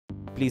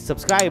please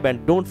subscribe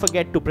and don't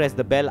forget to press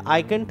the bell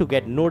icon to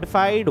get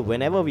notified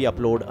whenever we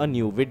upload a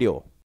new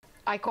video.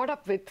 I caught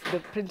up with the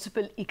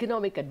principal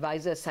economic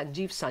advisor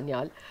Sanjeev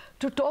Sanyal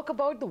to talk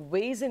about the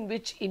ways in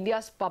which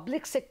India's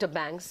public sector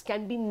banks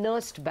can be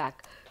nursed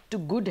back to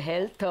good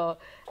health.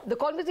 The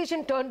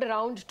conversation turned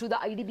around to the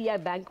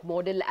IDBI Bank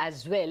model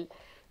as well.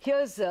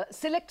 Here's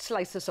select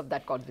slices of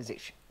that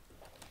conversation.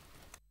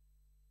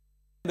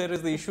 There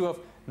is the issue of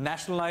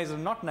nationalized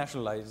and not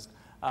nationalized.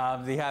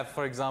 We have,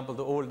 for example,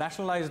 the old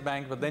nationalized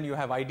bank, but then you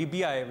have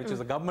IDBI, which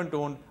is a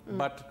government-owned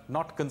but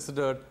not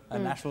considered a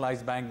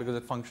nationalized bank because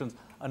it functions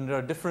under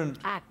a different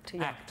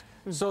act.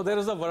 So there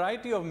is a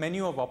variety of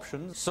menu of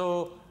options.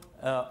 So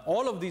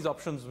all of these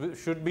options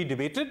should be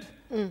debated,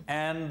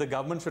 and the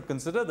government should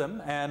consider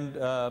them and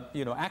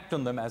act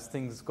on them as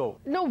things go.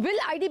 Now, will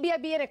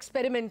IDBI be an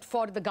experiment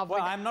for the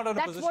government? Well, I'm not in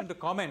a position to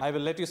comment. I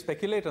will let you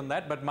speculate on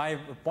that, but my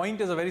point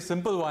is a very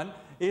simple one,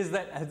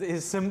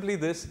 is simply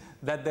this,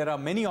 that there are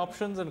many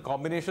options and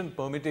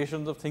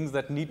permutations of things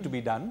that need to be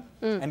done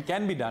and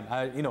can be done.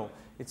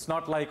 It's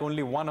not like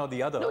only one or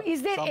the other. No,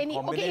 is there any?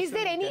 Okay, is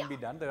there any? Can be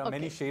done. There are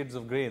many shades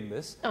of grey in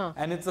this,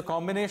 and it's a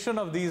combination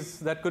of these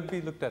that could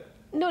be looked at.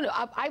 No,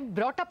 I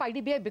brought up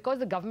IDBI because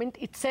the government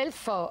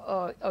itself,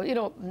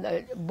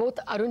 both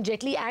Arun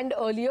Jaitley and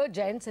earlier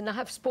Jayant Sinha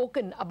have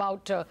spoken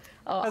about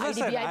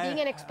IDBI being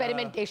an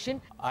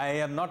experimentation. I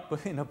am not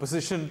in a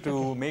position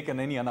to make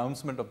any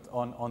announcement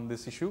on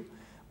this issue,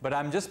 but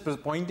I'm just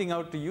pointing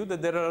out to you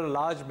that there are a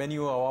large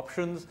menu of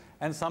options,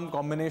 and some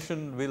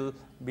combination will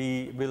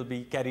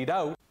be carried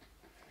out.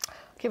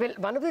 Okay, well,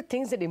 one of the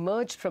things that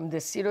emerged from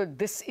this,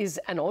 this is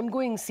an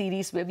ongoing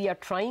series where we are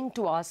trying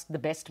to ask the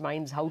best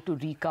minds how to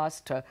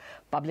recast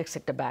public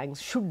sector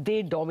banks. Should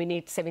they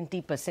dominate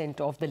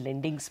 70% of the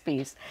lending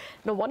space?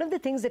 Now, one of the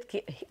things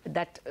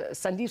that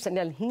Sanjeev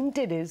Sanyal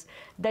hinted is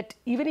that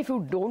even if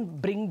you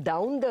don't bring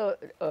down the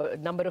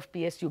number of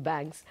PSU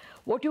banks,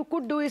 what you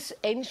could do is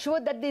ensure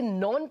that the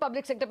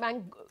non-public sector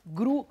bank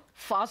grew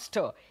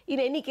faster. In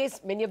any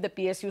case, many of the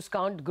PSUs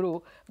can't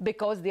grow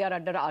because they are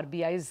under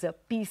RBI's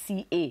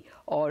PCA,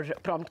 or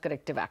prompt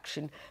corrective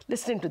action.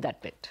 Listen to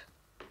that bit.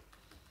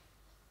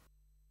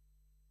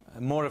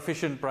 More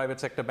efficient private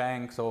sector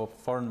banks or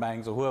foreign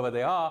banks or whoever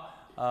they are,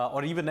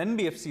 or even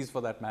NBFCs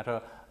for that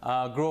matter,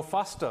 grow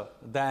faster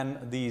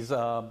than these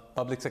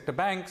public sector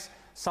banks.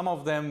 Some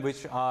of them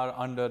which are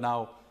under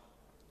now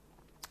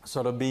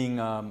sort of being,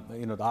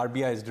 the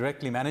RBI is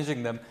directly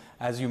managing them,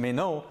 as you may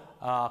know,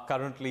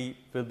 currently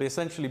will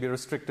essentially be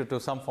restricted to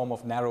some form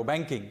of narrow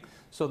banking.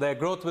 So their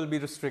growth will be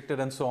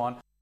restricted and so on.